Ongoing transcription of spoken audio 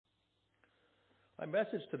My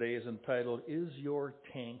message today is entitled, Is Your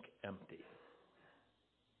Tank Empty?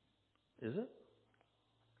 Is it?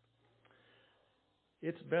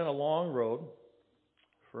 It's been a long road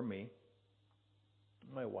for me,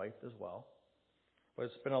 my wife as well. But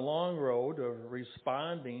it's been a long road of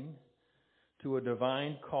responding to a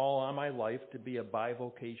divine call on my life to be a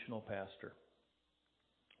bivocational pastor.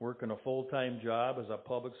 Working a full-time job as a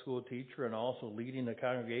public school teacher and also leading a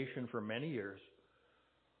congregation for many years.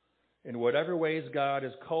 In whatever ways God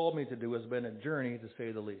has called me to do has been a journey, to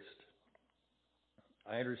say the least.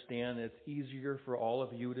 I understand it's easier for all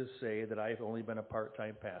of you to say that I've only been a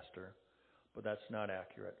part-time pastor, but that's not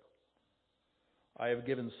accurate. I have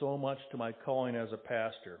given so much to my calling as a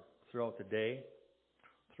pastor throughout the day,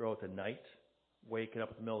 throughout the night, waking up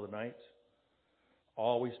in the middle of the night,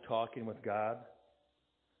 always talking with God,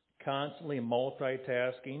 constantly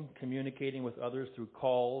multitasking, communicating with others through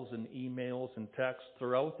calls and emails and texts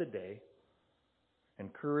throughout the day,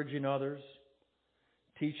 encouraging others,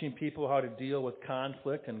 teaching people how to deal with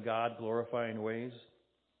conflict in God-glorifying ways,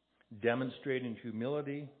 demonstrating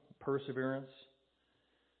humility, perseverance,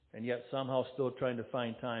 and yet somehow still trying to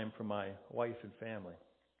find time for my wife and family.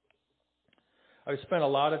 I've spent a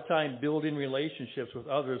lot of time building relationships with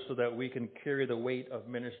others so that we can carry the weight of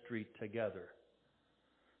ministry together.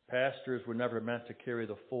 Pastors were never meant to carry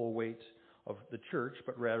the full weight of the church,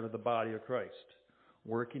 but rather the body of Christ,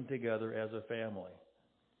 working together as a family.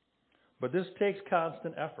 But this takes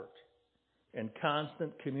constant effort and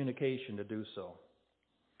constant communication to do so.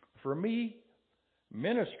 For me,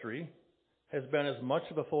 ministry has been as much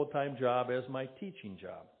of a full-time job as my teaching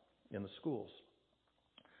job in the schools.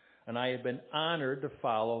 And I have been honored to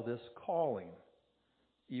follow this calling,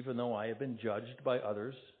 even though I have been judged by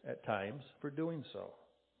others at times for doing so.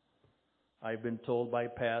 I've been told by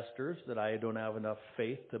pastors that I don't have enough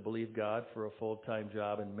faith to believe God for a full-time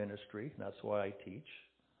job in ministry. That's why I teach.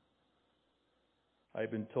 I've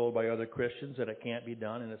been told by other Christians that it can't be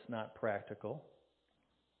done and it's not practical.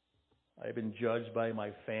 I've been judged by my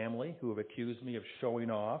family who have accused me of showing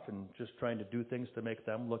off and just trying to do things to make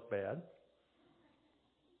them look bad.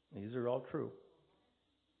 These are all true.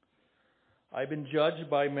 I've been judged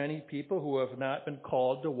by many people who have not been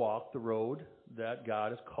called to walk the road that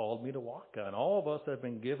God has called me to walk on. All of us have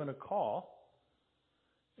been given a call,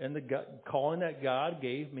 and the calling that God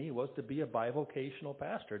gave me was to be a bivocational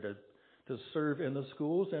pastor, to serve in the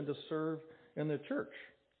schools and to serve in the church.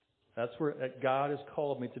 That's where God has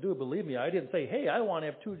called me to do. Believe me, I didn't say, hey, I want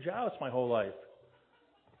to have 2 jobs my whole life.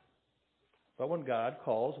 But when God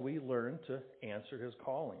calls, we learn to answer His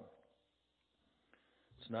calling.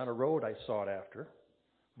 It's not a road I sought after,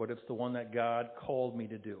 but it's the one that God called me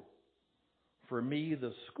to do. For me,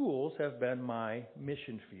 the schools have been my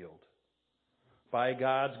mission field. By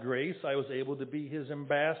God's grace, I was able to be His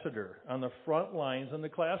ambassador on the front lines in the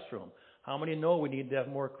classroom. How many know we need to have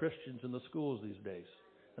more Christians in the schools these days,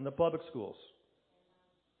 in the public schools?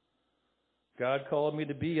 God called me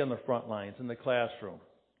to be on the front lines in the classroom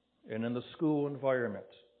and in the school environment,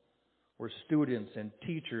 where students and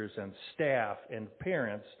teachers and staff and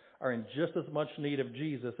parents are in just as much need of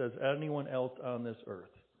Jesus as anyone else on this earth.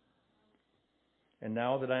 And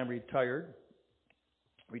now that I'm retiring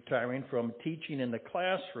from teaching in the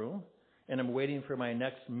classroom, and I'm waiting for my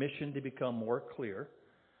next mission to become more clear,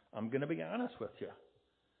 I'm going to be honest with you.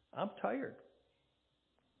 I'm tired.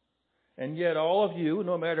 And yet all of you,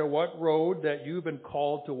 no matter what road that you've been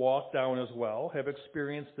called to walk down as well, have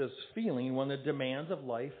experienced this feeling when the demands of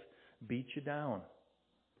life beat you down.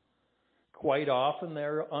 Quite often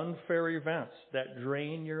there are unfair events that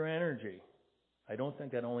drain your energy. I don't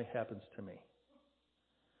think that only happens to me.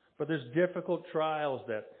 But there's difficult trials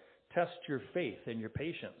that test your faith and your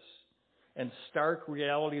patience, and stark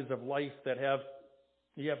realities of life that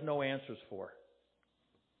you have no answers for.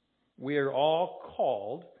 We are all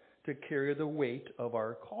called to carry the weight of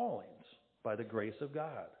our callings by the grace of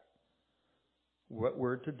God.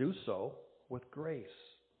 We're to do so with grace.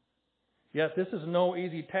 Yet this is no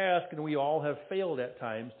easy task, and we all have failed at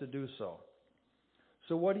times to do so.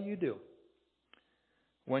 So what do you do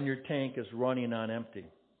when your tank is running on empty?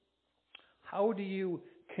 How do you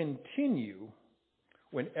continue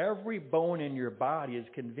when every bone in your body is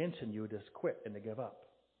convincing you to quit and to give up?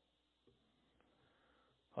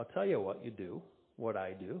 I'll tell you what you do, what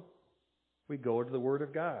I do. We go to the Word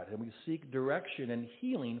of God, and we seek direction and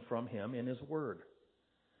healing from Him in His Word.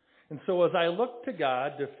 And so as I look to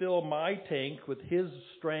God to fill my tank with His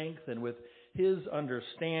strength and with His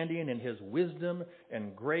understanding and His wisdom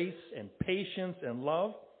and grace and patience and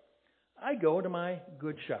love, I go to my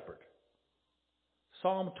Good Shepherd.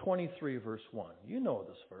 Psalm 23, verse 1. You know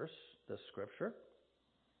this verse, this scripture.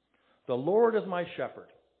 The Lord is my shepherd.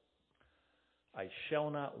 I shall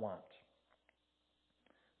not want.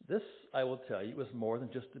 This, I will tell you, is more than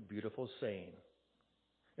just a beautiful saying.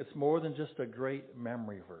 It's more than just a great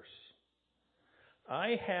memory verse.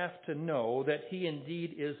 I have to know that He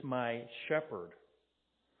indeed is my shepherd.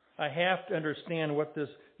 I have to understand what this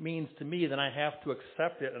means to me, then I have to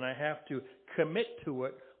accept it, and I have to commit to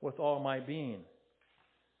it with all my being.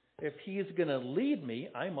 If He's going to lead me,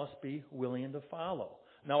 I must be willing to follow.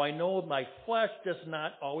 Now, I know my flesh does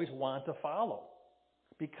not always want to follow.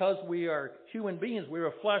 Because we are human beings, we're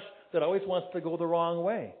a flesh that always wants to go the wrong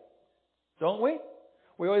way. Don't we?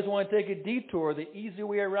 We always want to take a detour, the easy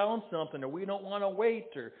way around something, or we don't want to wait,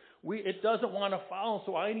 or it doesn't want to follow.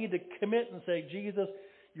 So I need to commit and say, Jesus,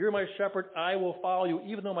 You're my shepherd, I will follow You,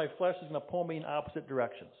 even though my flesh is going to pull me in opposite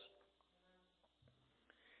directions.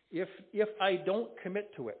 If I don't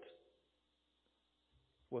commit to it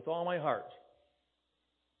with all my heart,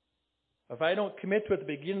 if I don't commit to it at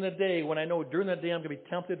the beginning of the day, when I know during the day I'm going to be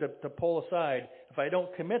tempted to pull aside, if I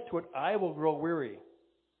don't commit to it, I will grow weary.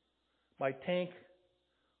 My tank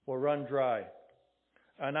will run dry.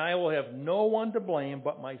 And I will have no one to blame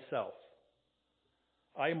but myself.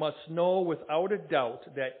 I must know without a doubt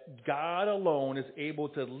that God alone is able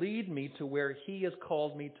to lead me to where He has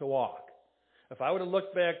called me to walk. If I would have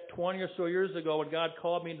looked back 20 or so years ago when God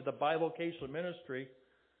called me into the bivocational ministry,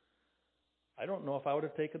 I don't know if I would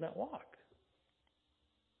have taken that walk.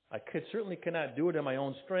 I certainly cannot do it in my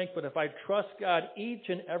own strength, but if I trust God each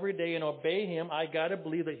and every day and obey Him, I got to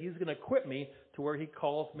believe that He's going to equip me to where He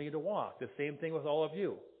calls me to walk. The same thing with all of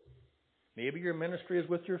you. Maybe your ministry is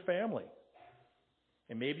with your family.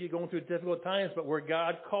 And maybe you're going through difficult times, but where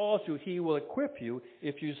God calls you, He will equip you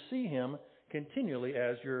if you see Him continually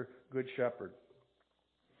as your good shepherd.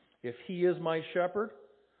 If He is my shepherd,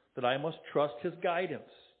 then I must trust His guidance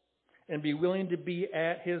and be willing to be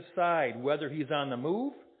at His side, whether He's on the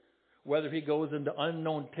move, whether He goes into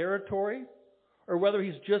unknown territory, or whether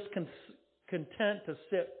He's just content to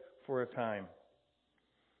sit for a time.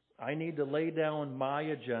 I need to lay down my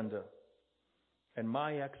agenda and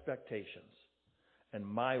my expectations and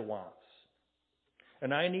my wants.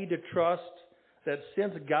 And I need to trust that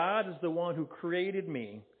since God is the one who created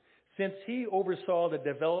me, since He oversaw the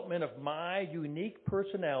development of my unique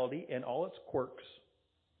personality and all its quirks,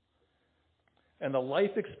 and the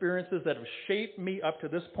life experiences that have shaped me up to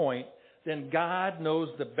this point, then God knows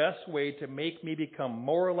the best way to make me become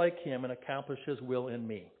more like Him and accomplish His will in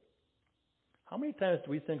me. How many times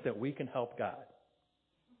do we think that we can help God?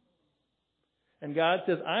 And God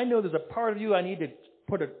says, I know there's a part of you I need to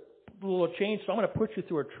put a little change, so I'm going to put you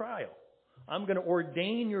through a trial. I'm going to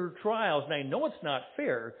ordain your trials, and I know it's not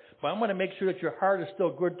fair, but I'm going to make sure that your heart is still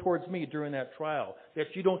good towards me during that trial, that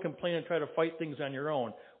you don't complain and try to fight things on your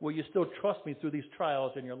own. Will you still trust me through these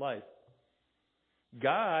trials in your life?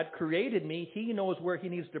 God created me. He knows where He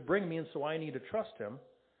needs to bring me, and so I need to trust Him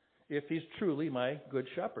if He's truly my good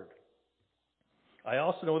shepherd. I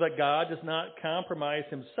also know that God does not compromise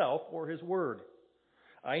Himself or His word.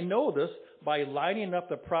 I know this by lining up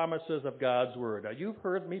the promises of God's word. Now, you've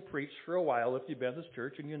heard me preach for a while if you've been to this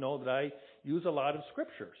church, and you know that I use a lot of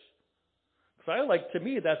scriptures. So to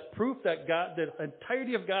me, that's proof that the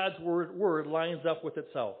entirety of God's word lines up with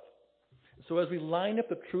itself. So as we line up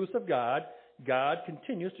the truth of God, God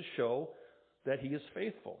continues to show that He is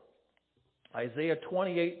faithful. Isaiah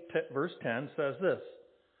 28 verse 10 says this,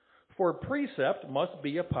 "For precept must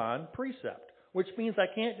be upon precept," which means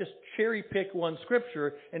I can't just cherry pick one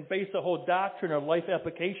scripture and base a whole doctrine or life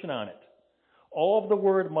application on it. All of the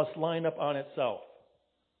word must line up on itself.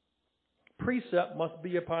 Precept must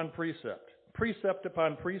be upon precept. Precept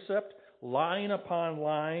upon precept, line upon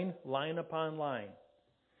line, line upon line.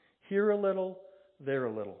 Here a little, there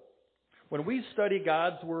a little. When we study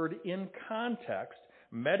God's word in context,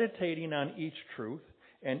 meditating on each truth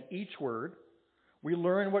and each word, we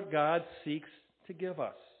learn what God seeks to give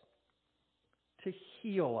us, to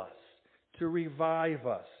heal us, to revive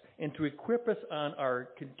us, and to equip us on our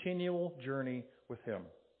continual journey with Him.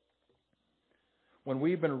 When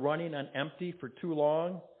we've been running on empty for too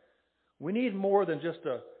long, we need more than just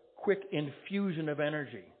a quick infusion of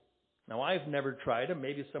energy. Now, I've never tried them.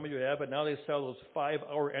 Maybe some of you have, but now they sell those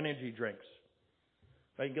 5-hour energy drinks.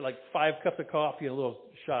 I can get like 5 cups of coffee and a little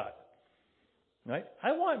shot. Right?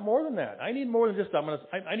 I want more than that. I need more than just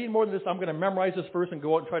I need more than this. I'm going to memorize this verse and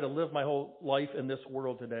go out and try to live my whole life in this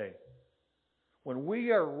world today. When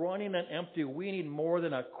we are running on empty, we need more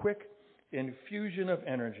than a quick infusion of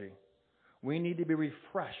energy. We need to be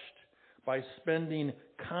refreshed by spending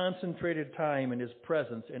concentrated time in His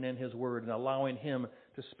presence and in His Word and allowing Him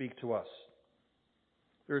to speak to us.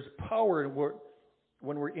 There's power in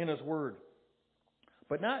when we're in His Word.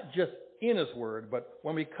 But not just in His Word, but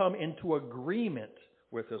when we come into agreement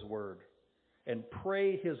with His Word and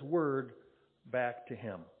pray His Word back to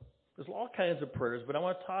Him. There's all kinds of prayers, but I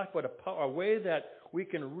want to talk about a way that we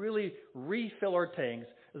can really refill our tanks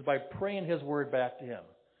is by praying His Word back to Him.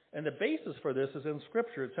 And the basis for this is in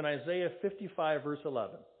Scripture. It's in Isaiah 55, verse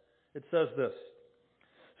 11. It says this,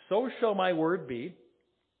 "So shall my word be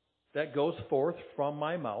that goes forth from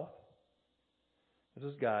my mouth." This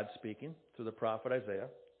is God speaking to the prophet Isaiah.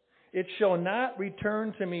 "It shall not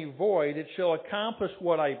return to me void. It shall accomplish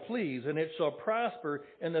what I please, and it shall prosper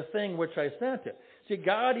in the thing which I sent it." See,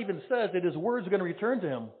 God even says that His word is going to return to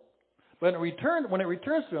Him. But when it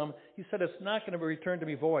returns to Him, He said it's not going to be returned to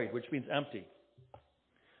me void, which means empty.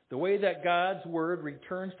 The way that God's word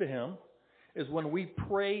returns to Him is when we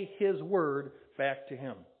pray His word back to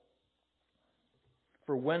Him.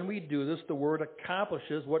 For when we do this, the word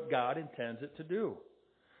accomplishes what God intends it to do.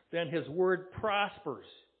 Then His word prospers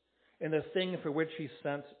in the thing for which He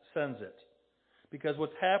sends it. Because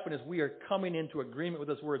what's happened is we are coming into agreement with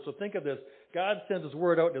His word. So think of this. God sends His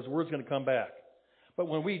word out and His word's going to come back. But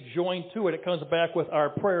when we join to it, it comes back with our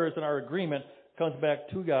prayers and our agreement. It comes back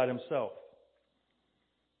to God Himself.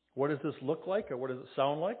 What does this look like, or what does it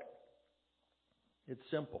sound like? It's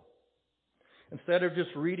simple. Instead of just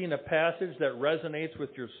reading a passage that resonates with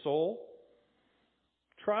your soul,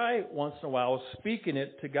 try once in a while speaking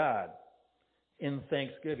it to God in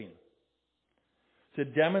thanksgiving to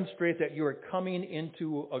demonstrate that you are coming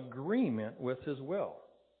into agreement with His will.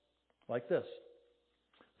 Like this.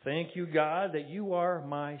 "Thank you, God, that you are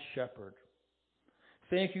my shepherd.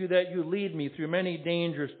 Thank you that you lead me through many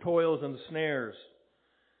dangers, toils, and snares.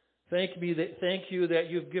 Thank you that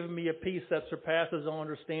you've given me a peace that surpasses all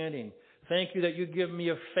understanding. Thank you that you give me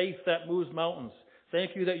a faith that moves mountains.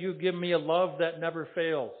 Thank you that you give me a love that never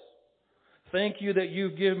fails. Thank you that you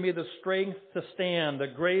give me the strength to stand, the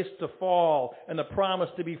grace to fall, and the promise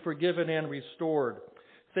to be forgiven and restored.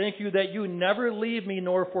 Thank you that you never leave me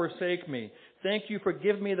nor forsake me. Thank you for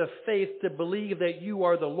giving me the faith to believe that you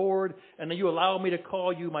are the Lord and that you allow me to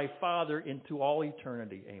call you my Father into all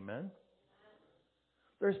eternity." Amen.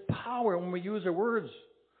 There's power when we use our words.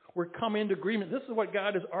 We're coming into agreement. This is what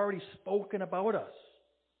God has already spoken about us.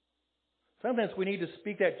 Sometimes we need to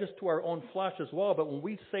speak that just to our own flesh as well, but when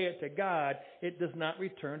we say it to God, it does not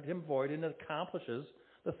return to Him void, and it accomplishes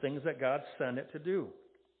the things that God sent it to do.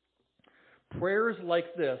 Prayers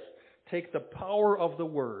like this take the power of the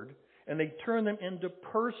Word, and they turn them into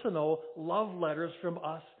personal love letters from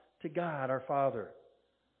us to God, our Father,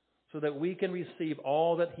 so that we can receive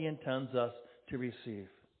all that He intends us to receive.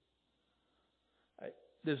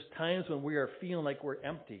 There's times when we are feeling like we're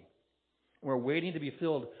empty. We're waiting to be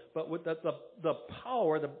filled. But with the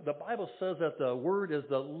power, the Bible says that the Word is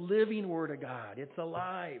the living Word of God. It's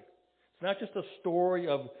alive. It's not just a story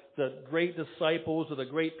of the great disciples or the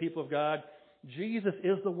great people of God. Jesus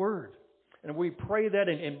is the Word. And we pray that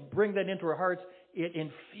and bring that into our hearts. It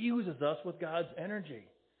infuses us with God's energy,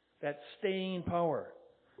 that staying power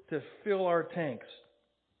to fill our tanks.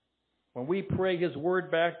 When we pray His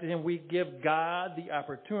Word back to Him, we give God the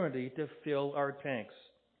opportunity to fill our tanks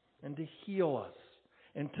and to heal us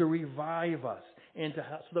and to revive us and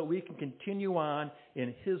so that we can continue on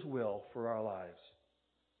in His will for our lives.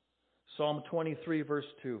 Psalm 23, verse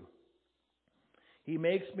 2. "He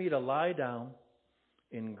makes me to lie down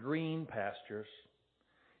in green pastures.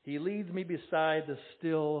 He leads me beside the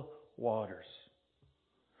still waters."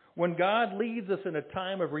 When God leads us in a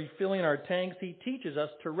time of refilling our tanks, He teaches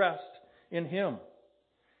us to rest in Him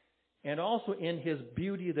and also in His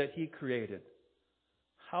beauty that He created.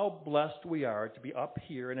 How blessed we are to be up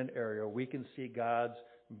here in an area where we can see God's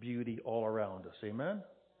beauty all around us. Amen?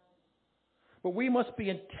 But we must be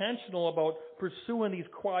intentional about pursuing these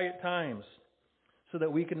quiet times so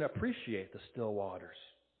that we can appreciate the still waters.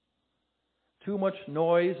 Too much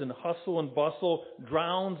noise and hustle and bustle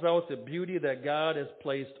drowns out the beauty that God has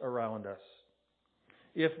placed around us.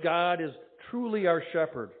 If God is truly our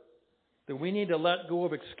shepherd, then we need to let go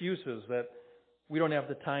of excuses that we don't have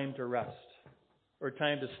the time to rest or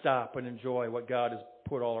time to stop and enjoy what God has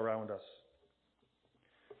put all around us.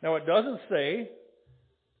 Now, it does not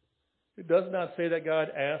say that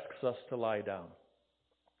God asks us to lie down,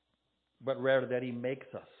 but rather that He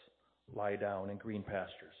makes us lie down in green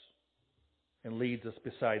pastures and leads us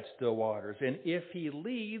beside still waters. And if He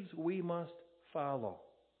leads, we must follow,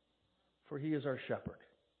 for He is our shepherd.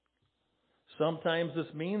 Sometimes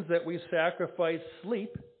this means that we sacrifice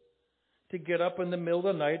sleep to get up in the middle of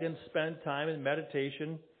the night and spend time in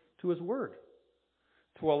meditation to His Word,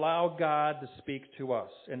 to allow God to speak to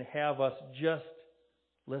us and have us just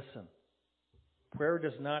listen Prayer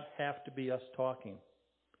does not have to be us talking.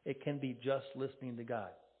 It can be just listening to God.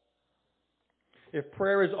 If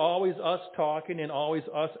prayer is always us talking and always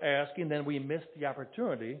us asking, then we miss the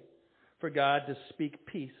opportunity for God to speak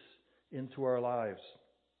peace into our lives.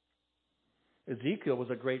 Ezekiel was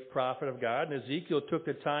a great prophet of God, and Ezekiel took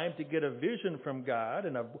the time to get a vision from God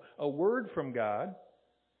and a word from God.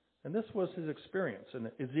 And this was his experience.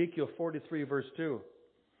 In Ezekiel 43, verse 2,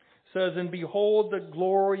 it says, "And behold, the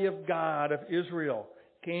glory of God of Israel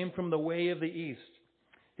came from the way of the east.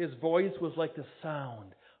 His voice was like the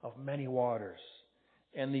sound of many waters,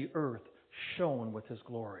 and the earth shone with his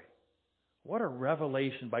glory." What a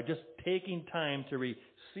revelation by just taking time to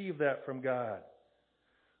receive that from God.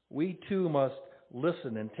 We too must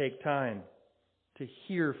listen and take time to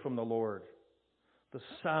hear from the Lord, the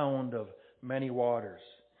sound of many waters,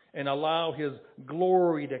 and allow his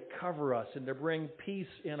glory to cover us and to bring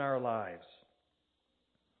peace in our lives.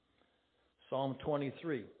 Psalm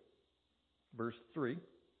 23, verse 3,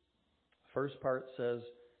 first part says,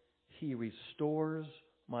 "He restores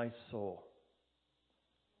my soul."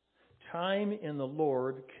 Time in the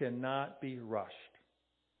Lord cannot be rushed.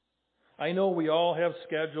 I know we all have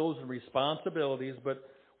schedules and responsibilities, but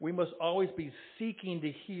we must always be seeking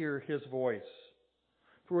to hear his voice.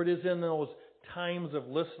 For it is in those times of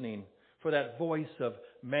listening for that voice of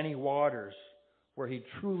many waters where he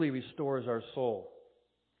truly restores our soul.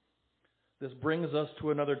 This brings us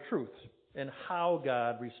to another truth and how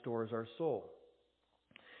God restores our soul.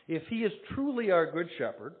 If he is truly our good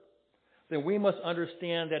shepherd, then we must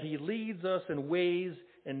understand that he leads us in ways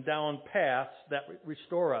and down paths that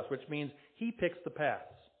restore us, which means he picks the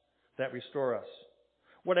paths that restore us.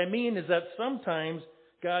 What I mean is that sometimes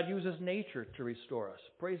God uses nature to restore us.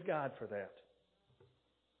 Praise God for that.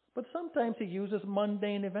 But sometimes he uses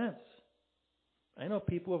mundane events. I know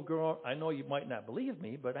people have grown, I know you might not believe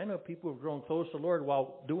me, but I know people have grown close to the Lord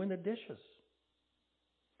while doing the dishes.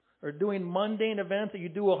 Or doing mundane events that you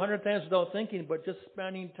do 100 times without thinking, but just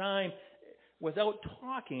spending time without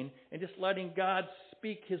talking and just letting God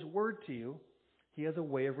speak his word to you. He has a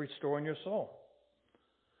way of restoring your soul.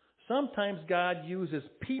 Sometimes God uses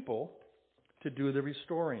people to do the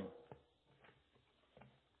restoring.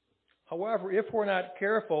 However, if we're not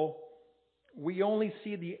careful, we only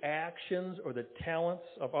see the actions or the talents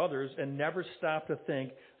of others and never stop to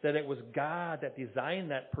think that it was God that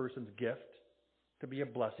designed that person's gift to be a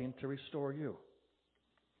blessing to restore you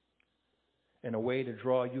and a way to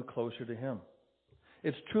draw you closer to him.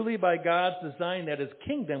 It's truly by God's design that his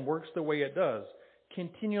kingdom works the way it does,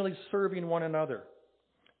 continually serving one another,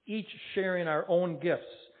 each sharing our own gifts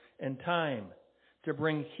and time to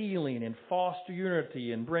bring healing and foster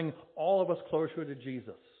unity and bring all of us closer to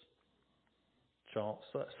Jesus.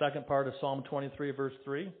 Second part of Psalm 23, verse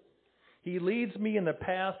 3, "He leads me in the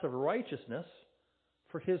paths of righteousness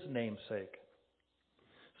for his name's sake."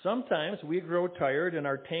 Sometimes we grow tired and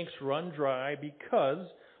our tanks run dry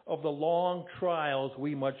because of the long trials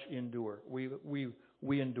we endure.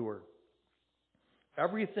 We endure.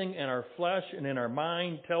 Everything in our flesh and in our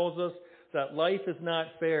mind tells us that life is not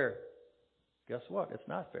fair. Guess what? It's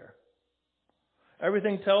not fair.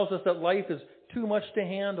 Everything tells us that life is too much to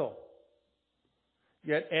handle.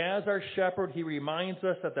 Yet as our shepherd, he reminds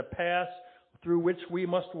us that the paths through which we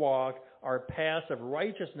must walk are paths of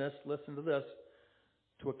righteousness, listen to this,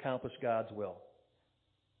 to accomplish God's will.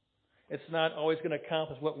 It's not always going to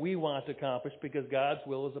accomplish what we want to accomplish because God's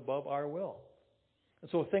will is above our will. And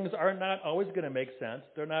so things are not always going to make sense.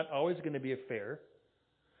 They're not always going to be fair.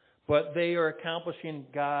 But they are accomplishing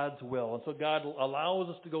God's will. And so God allows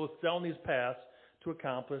us to go down these paths to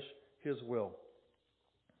accomplish his will.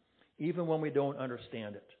 Even when we don't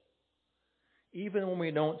understand it. Even when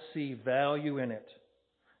we don't see value in it.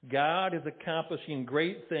 God is accomplishing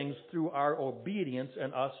great things through our obedience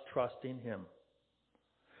and us trusting him.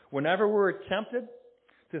 Whenever we're tempted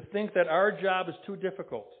to think that our job is too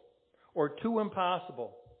difficult, or too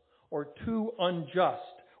impossible, or too unjust,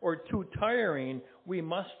 or too tiring, we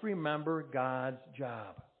must remember God's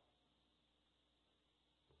job.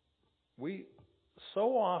 We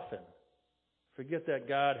so often forget that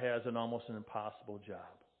God has almost an impossible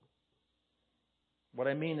job. What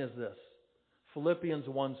I mean is this. Philippians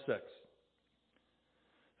 1:6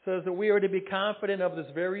 says that we are to be confident of this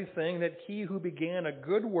very thing, that he who began a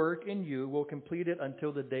good work in you will complete it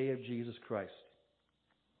until the day of Jesus Christ.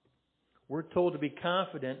 We're told to be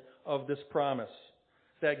confident of this promise,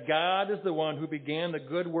 that God is the one who began the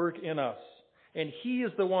good work in us, and he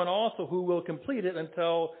is the one also who will complete it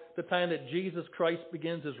until the time that Jesus Christ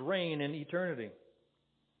begins his reign in eternity.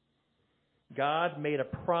 God made a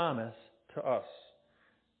promise to us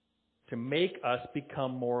to make us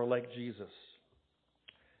become more like Jesus.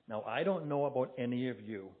 Now, I don't know about any of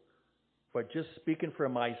you, but just speaking for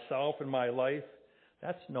myself and my life,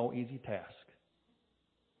 that's no easy task.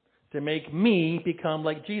 To make me become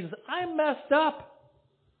like Jesus. I'm messed up.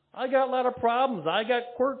 I got a lot of problems. I got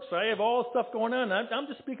quirks. I have all stuff going on. I'm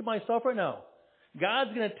just speaking for myself right now.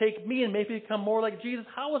 God's going to take me and make me become more like Jesus.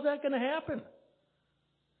 How is that going to happen?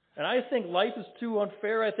 And I think life is too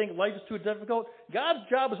unfair. I think life is too difficult. God's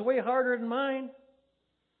job is way harder than mine.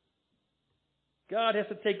 God has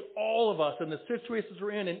to take all of us and the situations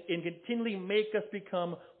we're in and continually make us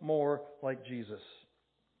become more like Jesus.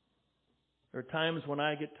 There are times when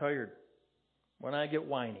I get tired, when I get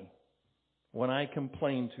whiny, when I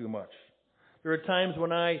complain too much. There are times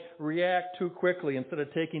when I react too quickly instead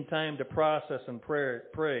of taking time to process and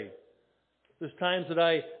pray. There's times that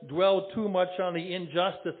I dwell too much on the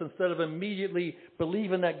injustice instead of immediately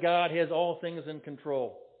believing that God has all things in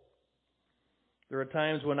control. There are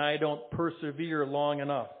times when I don't persevere long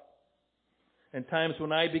enough. And times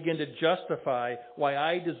when I begin to justify why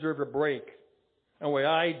I deserve a break and why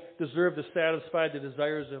I deserve to satisfy the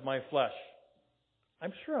desires of my flesh.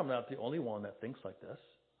 I'm sure I'm not the only one that thinks like this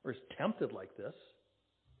or is tempted like this.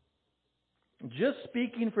 Just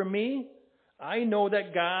speaking for me, I know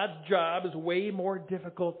that God's job is way more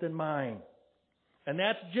difficult than mine. And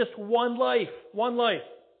that's just one life. One life.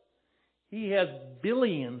 He has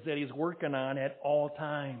billions that He's working on at all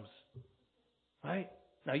times. Right?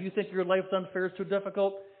 Now you think your life's unfair, is too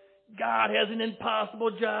difficult? God has an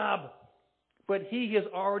impossible job. But He has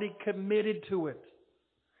already committed to it.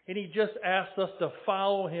 And He just asks us to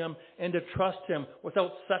follow Him and to trust Him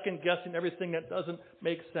without second guessing everything that doesn't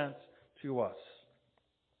make sense to us.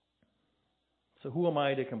 So who am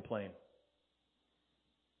I to complain?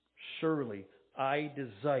 Surely I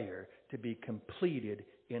desire to be completed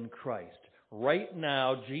in Christ. Right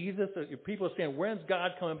now, Jesus, people are saying, when's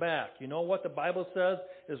God coming back? You know what the Bible says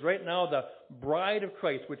is right now the bride of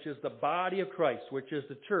Christ, which is the body of Christ, which is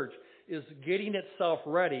the church, is getting itself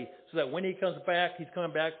ready so that when He comes back, He's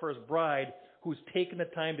coming back for His bride who's taken the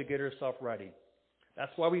time to get herself ready.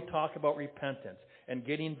 That's why we talk about repentance and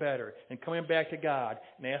getting better and coming back to God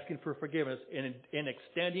and asking for forgiveness and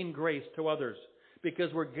extending grace to others.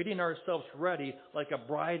 Because we're getting ourselves ready like a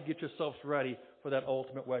bride gets herself ready for that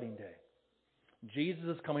ultimate wedding day. Jesus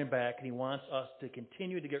is coming back and He wants us to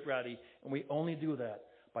continue to get ready, and we only do that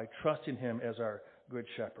by trusting Him as our good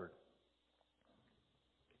shepherd.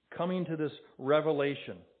 Coming to this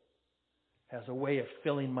revelation has a way of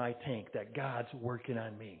filling my tank that God's working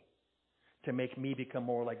on me to make me become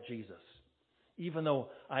more like Jesus. Even though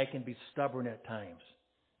I can be stubborn at times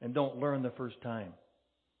and don't learn the first time.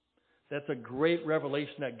 That's a great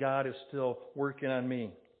revelation that God is still working on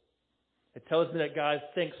me. It tells me that God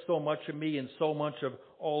thinks so much of me and so much of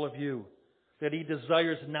all of you. That He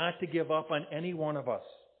desires not to give up on any one of us.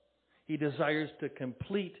 He desires to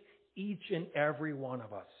complete each and every one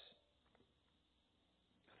of us.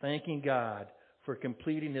 Thanking God for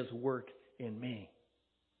completing His work in me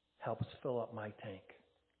helps fill up my tank.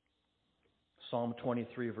 Psalm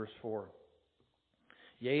 23, verse 4.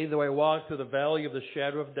 Yea, though I walk through the valley of the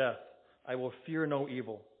shadow of death, I will fear no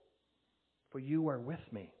evil. For You are with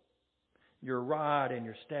me. Your rod and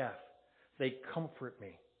Your staff, they comfort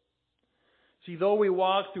me. See, though we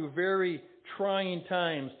walk through very trying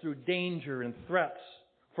times, through danger and threats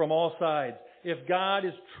from all sides, if God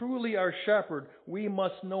is truly our shepherd, we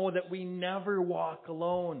must know that we never walk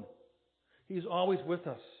alone. He's always with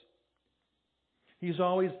us. He's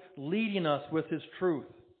always leading us with His truth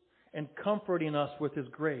and comforting us with His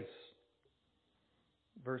grace.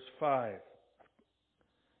 Verse 5.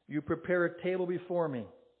 You prepare a table before me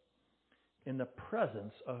in the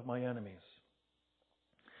presence of my enemies.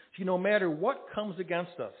 See, no matter what comes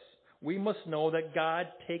against us, we must know that God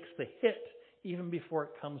takes the hit even before it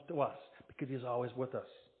comes to us because He's always with us.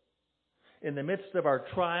 In the midst of our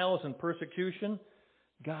trials and persecution,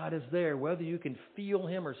 God is there. Whether you can feel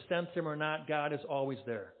Him or sense Him or not, God is always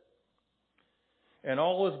there. And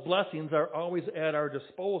all His blessings are always at our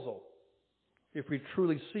disposal if we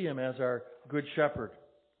truly see Him as our good shepherd.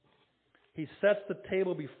 He sets the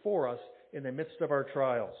table before us in the midst of our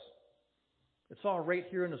trials. It's all right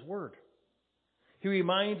here in His Word. He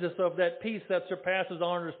reminds us of that peace that surpasses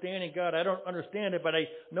all understanding. God, I don't understand it, but I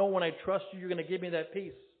know when I trust You, You're going to give me that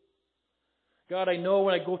peace. God, I know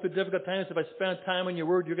when I go through difficult times, if I spend time in Your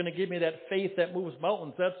Word, You're going to give me that faith that moves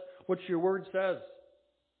mountains. That's what Your Word says.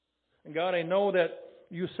 And God, I know that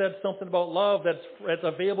You said something about love that's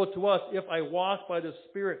available to us if I walk by the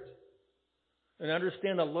Spirit and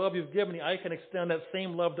understand the love You've given me. I can extend that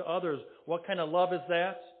same love to others. What kind of love is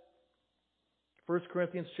that? 1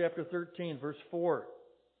 Corinthians chapter 13, verse 4.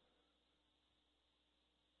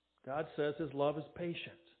 God says His love is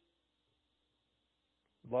patient.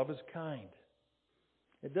 Love is kind.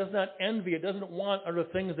 It does not envy. It doesn't want other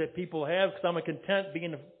things that people have because I'm content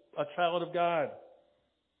being a child of God.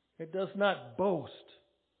 It does not boast.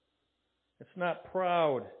 It's not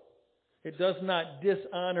proud. It does not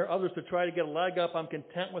dishonor others to try to get a leg up. I'm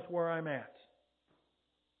content with where I'm at.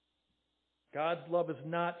 God's love is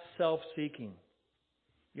not self-seeking.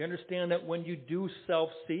 You understand that when you do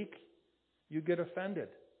self-seek, you get offended.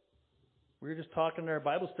 We were just talking in our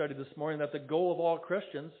Bible study this morning that the goal of all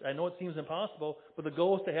Christians, I know it seems impossible, but the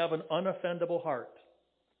goal is to have an unoffendable heart.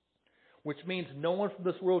 Which means no one from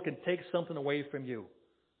this world can take something away from you.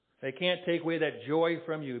 They can't take away that joy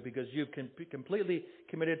from you because you've completely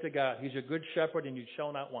committed to God. He's your good shepherd and you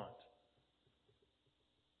shall not want.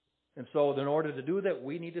 And so in order to do that,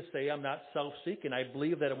 we need to say, I'm not self-seeking. I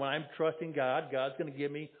believe that when I'm trusting God, God's going to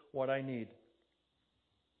give me what I need.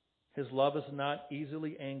 His love is not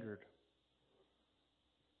easily angered.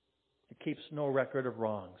 It keeps no record of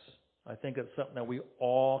wrongs. I think it's something that we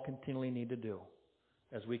all continually need to do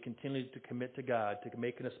as we continue to commit to God, to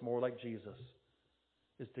making us more like Jesus,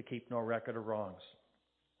 is to keep no record of wrongs.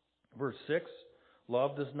 Verse 6,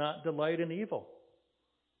 love does not delight in evil,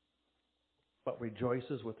 but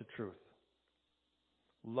rejoices with the truth.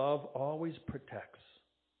 Love always protects.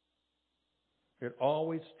 It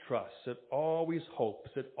always trusts. It always hopes.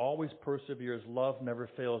 It always perseveres. Love never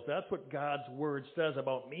fails. That's what God's Word says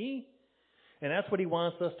about me, and that's what He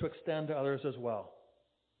wants us to extend to others as well.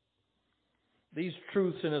 These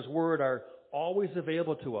truths in His Word are always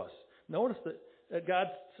available to us. Notice that God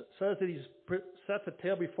says that He sets a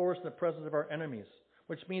table before us in the presence of our enemies,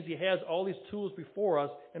 which means He has all these tools before us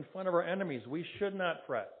in front of our enemies. We should not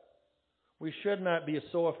fret. We should not be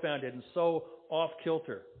so offended and so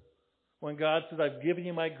off-kilter. When God says, I've given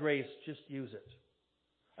you my grace, just use it.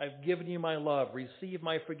 I've given you my love. Receive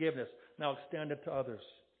my forgiveness. Now extend it to others.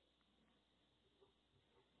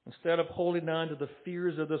 Instead of holding on to the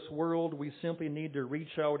fears of this world, we simply need to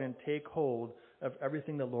reach out and take hold of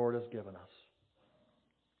everything the Lord has given us.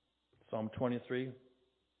 Psalm 23,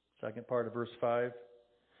 second part of verse 5.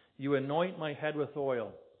 You anoint my head with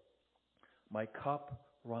oil. My cup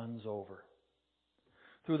runs over.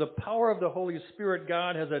 Through the power of the Holy Spirit,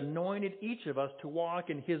 God has anointed each of us to walk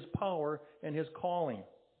in His power and His calling.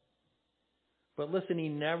 But listen, He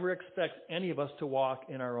never expects any of us to walk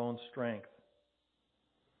in our own strength.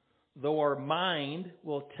 Though our mind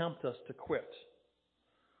will tempt us to quit,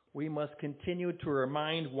 we must continue to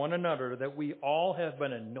remind one another that we all have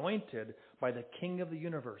been anointed by the King of the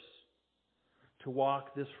universe to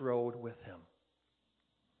walk this road with Him.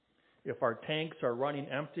 If our tanks are running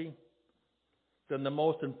empty, then the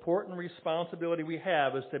most important responsibility we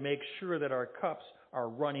have is to make sure that our cups are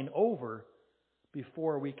running over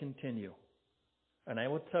before we continue. And I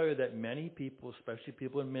will tell you that many people, especially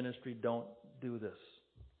people in ministry, don't do this.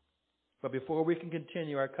 But before we can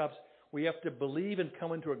continue our cups, we have to believe and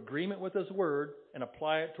come into agreement with His Word and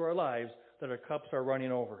apply it to our lives that our cups are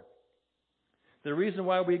running over. The reason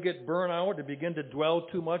why we get burnt out and begin to dwell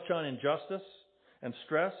too much on injustice and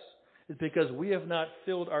stress is because we have not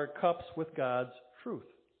filled our cups with God's truth.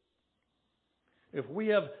 If we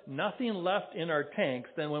have nothing left in our tanks,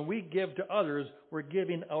 then when we give to others, we're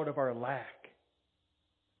giving out of our lack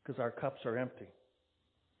because our cups are empty.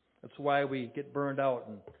 That's why we get burned out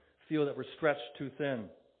and feel that we're stretched too thin.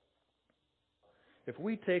 If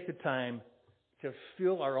we take the time to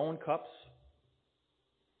fill our own cups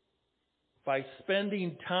by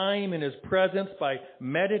spending time in His presence, by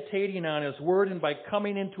meditating on His Word, and by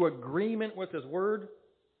coming into agreement with His Word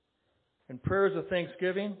and prayers of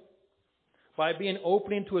thanksgiving, by being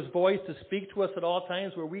open to His voice to speak to us at all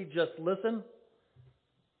times where we just listen,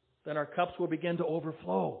 then our cups will begin to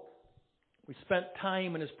overflow. We spent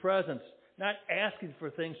time in His presence, not asking for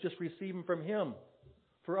things, just receiving from Him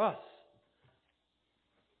for us.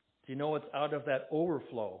 Do you know it's out of that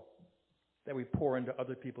overflow that we pour into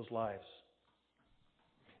other people's lives?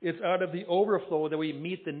 It's out of the overflow that we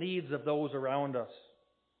meet the needs of those around us.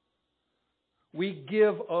 We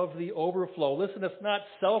give of the overflow. Listen, it's not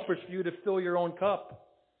selfish for you to fill your own cup.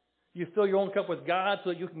 You fill your own cup with God so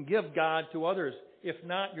that you can give God to others. If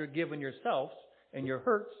not, you're giving yourselves and your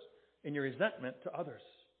hurts and your resentment to others.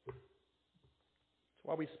 That's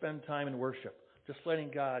why we spend time in worship, just letting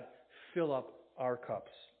God fill up our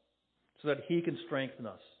cups so that He can strengthen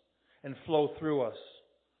us and flow through us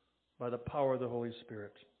by the power of the Holy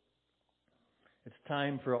Spirit. It's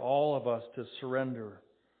time for all of us to surrender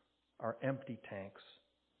our empty tanks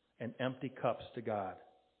and empty cups to God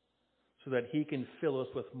so that He can fill us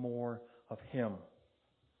with more of Him.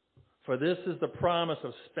 For this is the promise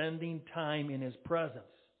of spending time in His presence.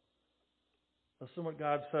 Listen to what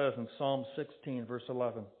God says in Psalm 16, verse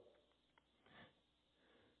 11.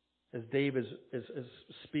 As David is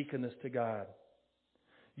speaking this to God.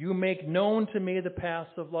 You make known to me the paths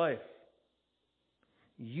of life.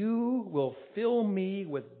 You will fill me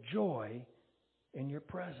with joy in your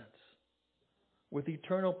presence, with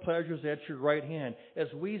eternal pleasures at your right hand. As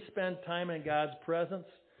we spend time in God's presence,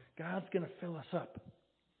 God's going to fill us up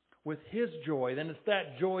with His joy. Then it's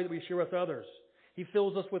that joy that we share with others. He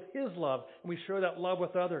fills us with His love, and we share that love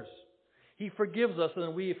with others. He forgives us, and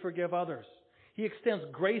then we forgive others. He extends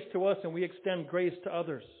grace to us, and we extend grace to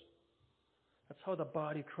others. That's how the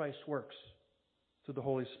body of Christ works, through the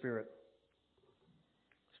Holy Spirit.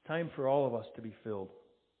 It's time for all of us to be filled.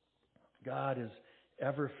 God is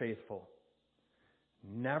ever faithful.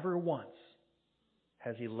 Never once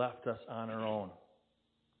has He left us on our own.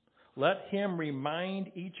 Let Him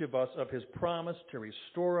remind each of us of His promise to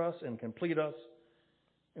restore us and complete us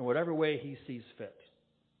in whatever way He sees fit.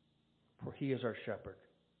 For He is our shepherd.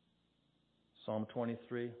 Psalm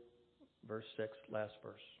 23, verse 6, last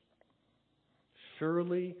verse.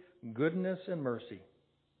 Surely goodness and mercy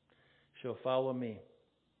shall follow me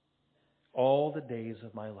all the days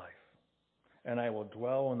of my life, and I will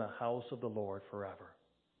dwell in the house of the Lord forever.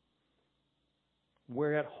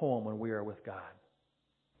 We're at home when we are with God.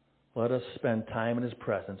 Let us spend time in His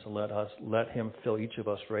presence and let Him fill each of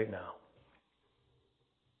us right now.